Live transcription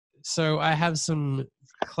So I have some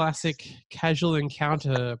classic casual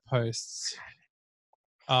encounter posts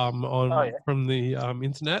from the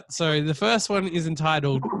internet. So the first one is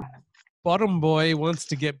entitled "Bottom Boy Wants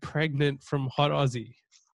to Get Pregnant from Hot Aussie."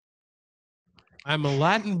 I'm a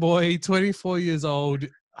Latin boy, 24 years old,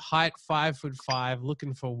 height 5'5",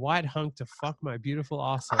 looking for white hunk to fuck my beautiful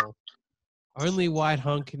asshole. Only white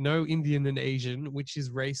hunk, no Indian and Asian, which is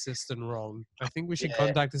racist and wrong. I think we should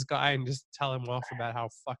contact this guy and just tell him off about how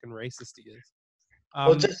fucking racist he is.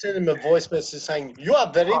 Well, just send him a voice message saying, "You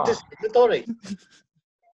are very discriminatory."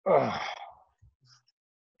 I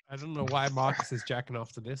don't know why Marcus is jacking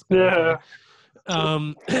off to this. But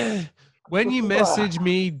okay. When you message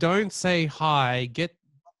me, don't say hi. Get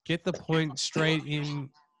the point straight in.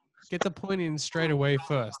 Get the point in straight away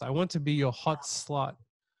first. I want to be your hot slut.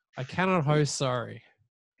 I cannot host. Sorry.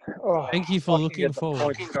 Thank you for looking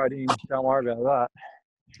forward. Don't worry about that.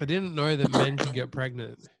 I didn't know that men could get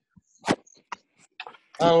pregnant.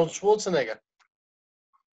 Arnold Schwarzenegger.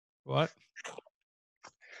 What?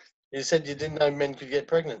 You said you didn't know men could get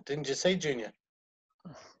pregnant, didn't you say, Junior?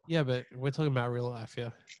 Yeah, but we're talking about real life,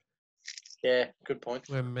 yeah. Yeah, good point.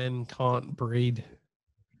 Where men can't breed.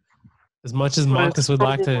 As much as Marcus would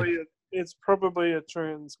like to... It's probably a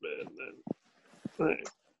trans man then. Right.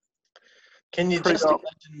 Can you just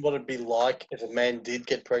imagine what it'd be like if a man did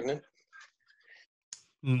get pregnant?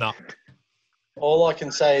 No. All I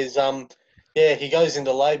can say is, he goes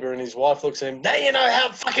into labour and his wife looks at him, now you know how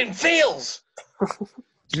it fucking feels!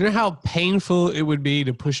 Do you know how painful it would be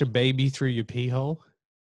to push a baby through your pee hole?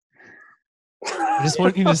 I just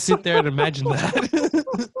want you to sit there and imagine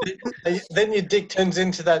that. Then your dick turns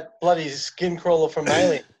into that bloody skin crawler from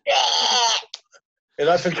Alien. It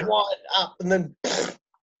opens wide up and then...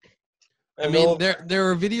 I mean, there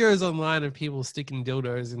are videos online of people sticking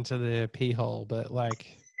dildos into their pee hole, but like,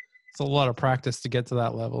 it's a lot of practice to get to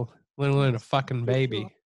that level, let alone a fucking baby.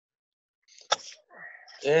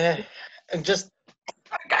 Yeah, and just...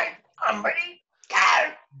 Okay, I'm ready.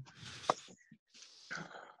 Go!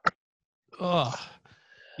 Oh,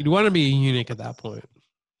 you'd want to be a eunuch at that point.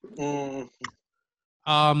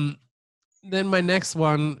 Then my next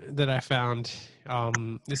one that I found,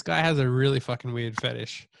 this guy has a really fucking weird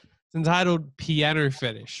fetish. It's entitled Piano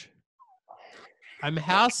Fetish. I'm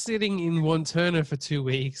house sitting in Wanturna for 2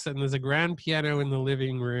 weeks and there's a grand piano in the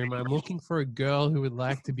living room. I'm looking for a girl who would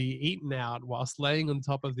like to be eaten out whilst laying on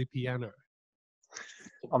top of the piano.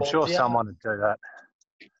 I'm sure someone would do that.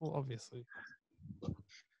 Well, obviously.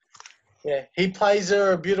 Yeah, he plays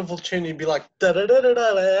her a beautiful tune. He'd be like, da da da da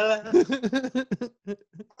da.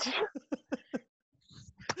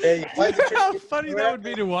 Yeah, how funny that would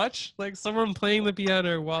be to watch, like someone playing the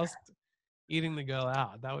piano whilst eating the girl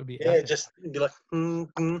out. That would be epic. Just be like,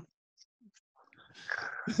 And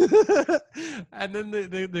then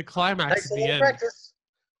the climax at the end. Practice.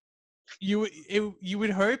 You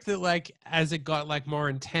would hope that like as it got like more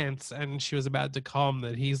intense and she was about to come,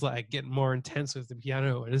 that he's like getting more intense with the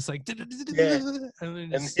piano and it's like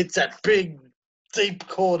and hits that big deep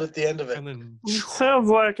chord at the end of it. And then it sounds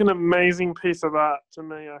like an amazing piece of art to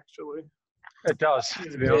me, actually. It does.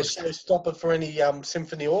 So stop it for any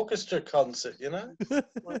symphony orchestra concert, you know.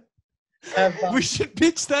 We should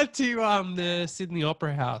pitch that to the Sydney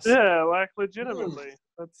Opera House. Yeah, like legitimately.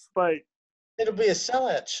 That's like. It'll be a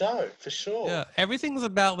sellout show for sure. Yeah, everything's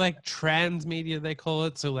about like transmedia, they call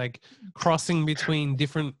it. So like crossing between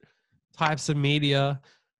different types of media,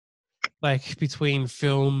 like between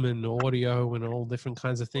film and audio and all different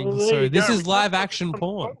kinds of things. Well, so this is live action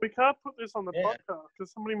porn. We can't put this on the podcast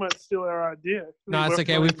because somebody might steal our idea. No, it's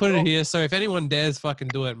okay. We've put it here. So if anyone dares fucking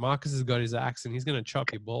do it, Marcus has got his axe and he's going to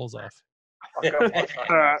chop your balls off. All right,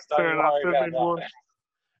 fair enough.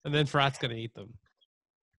 And then Frat's going to eat them.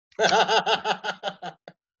 All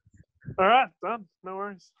right, done. No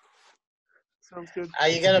worries. Sounds good. Are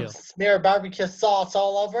you going to smear barbecue sauce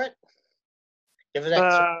all over it? Give it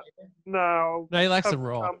extra. No. No, he likes it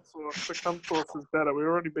raw. The cum sauce is better. We've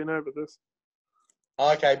already been over this.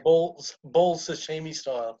 Okay, balls sashimi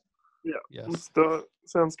style. Yeah. Yes. Let's do it.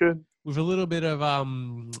 Sounds good. With a little bit of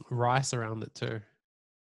rice around it too.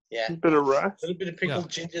 Yeah. A bit of rice. A little bit of pickled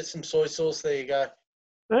ginger, some soy sauce. There you go.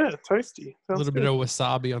 Yeah, tasty. A little bit of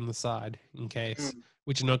wasabi on the side in case,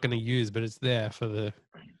 which you're not going to use, but it's there for the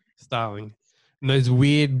styling. And those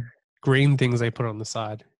weird green things they put on the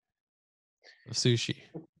side of sushi.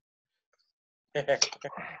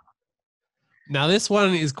 Now, this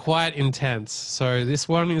one is quite intense. So this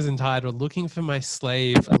one is entitled Looking for My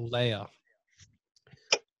Slave, Leia.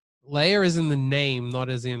 Leia is in the name, not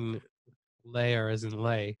as in layer as in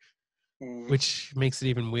lay, which makes it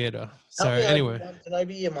even weirder. So anyway. Can I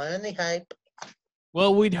be your money hype?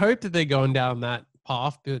 Well, we'd hope that they're going down that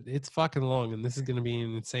path, but it's fucking long and this is going to be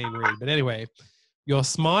an insane read. But anyway, you're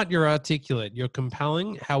smart, you're articulate, you're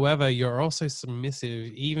compelling. However, you're also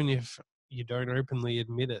submissive, even if you don't openly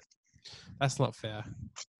admit it. That's not fair.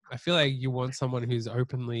 I feel like you want someone who's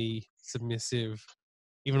openly submissive,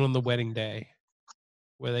 even on the wedding day,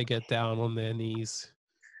 where they get down on their knees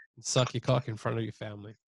and suck your cock in front of your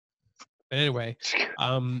family. But anyway,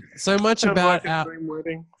 so much Sounds about like a our dream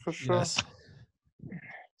wedding for sure. yes,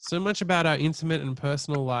 so much about our intimate and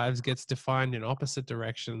personal lives gets defined in opposite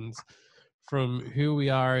directions from who we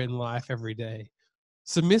are in life every day.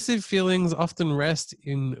 Submissive feelings often rest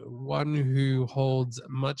in one who holds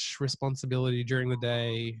much responsibility during the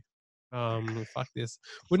day. Fuck this.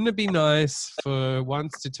 Wouldn't it be nice for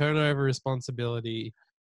once to turn over responsibility?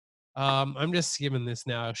 I'm just skimming this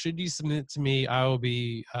now. Should you submit to me, I will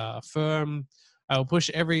be firm. I will push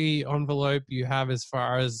every envelope you have as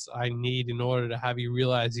far as I need in order to have you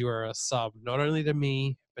realize you are a sub, not only to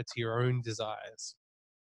me, but to your own desires.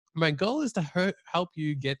 My goal is to help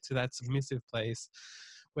you get to that submissive place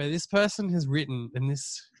where this person has written, and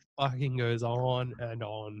this fucking goes on and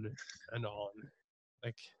on and on,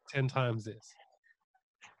 like 10 times this.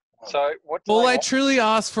 So what do All they I want? truly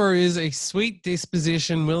ask for is a sweet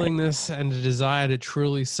disposition, willingness, and a desire to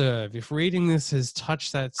truly serve. If reading this has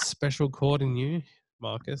touched that special chord in you,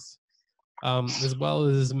 Marcus, as well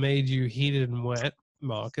as made you heated and wet,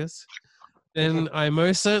 Marcus, then I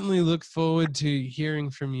most certainly look forward to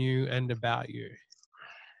hearing from you and about you.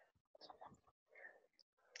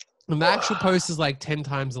 And the actual post is like 10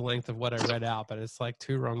 times the length of what I read out, but it's like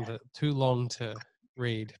too long to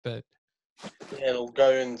read. But Yeah, it'll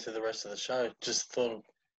go into the rest of the show. Just thought.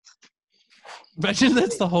 imagine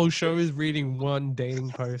that's the whole show is reading one dating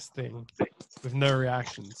post thing with no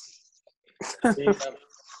reactions.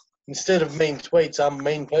 Instead of mean tweets, I'm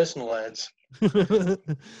mean personal ads.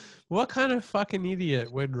 What kind of fucking idiot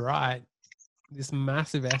would write this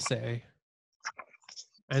massive essay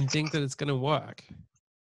and think that it's going to work?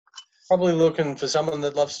 Probably looking for someone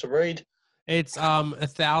that loves to read. It's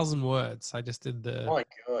 1,000 words. I just did the My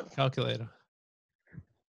God. calculator.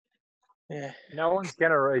 Yeah. No one's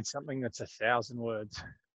going to read something that's 1,000 words.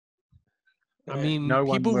 I Yeah. mean, No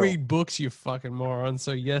one people will. read books, you fucking moron.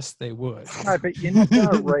 So yes, they would. No, but you're not going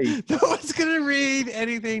to read. No one's gonna read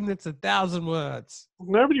anything that's 1,000 words.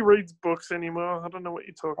 Nobody reads books anymore. I don't know what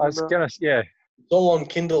you're talking I was about. going to, yeah. It's all on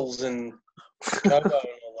Kindles and Kobo and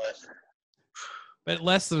all that. But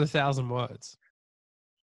less than 1,000 words.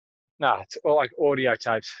 No, it's all like audio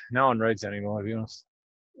tapes. No one reads anymore, to be honest.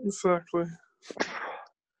 Exactly.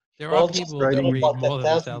 There Well, are just people that reading read like more that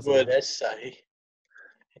than 1,000 1,000 word words. essay.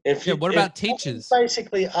 If Yeah, you, what if about someone's teachers?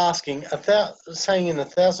 basically asking saying in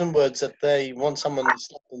 1,000 words that they want someone to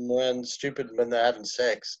slap them around stupid when they're having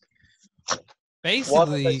sex. Why don't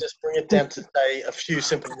they Basically, just bring it down to say a few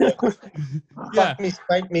simple words? yeah. Fuck me,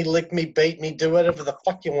 spank me, lick me, beat me, do whatever the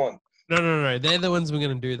fuck you want. No. They're the ones who are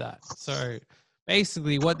going to do that. So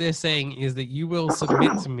basically, what they're saying is that you will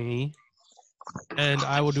submit to me and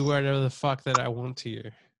I will do whatever the fuck that I want to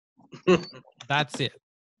you. That's it,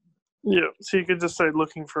 Yeah. So you could just say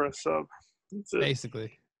looking for a sub. That's it.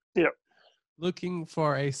 basically. Yep. Looking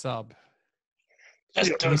for a sub. Just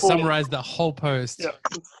Yeah. do We it. summarized the whole post. Yeah.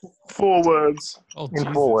 4 words. Oh, In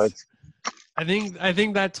Jesus. 4 words. I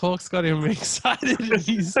think that talk's got him excited.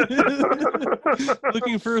 He's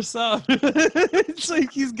looking for a sub. It's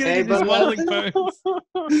like he's getting Hey, this but modeling pose.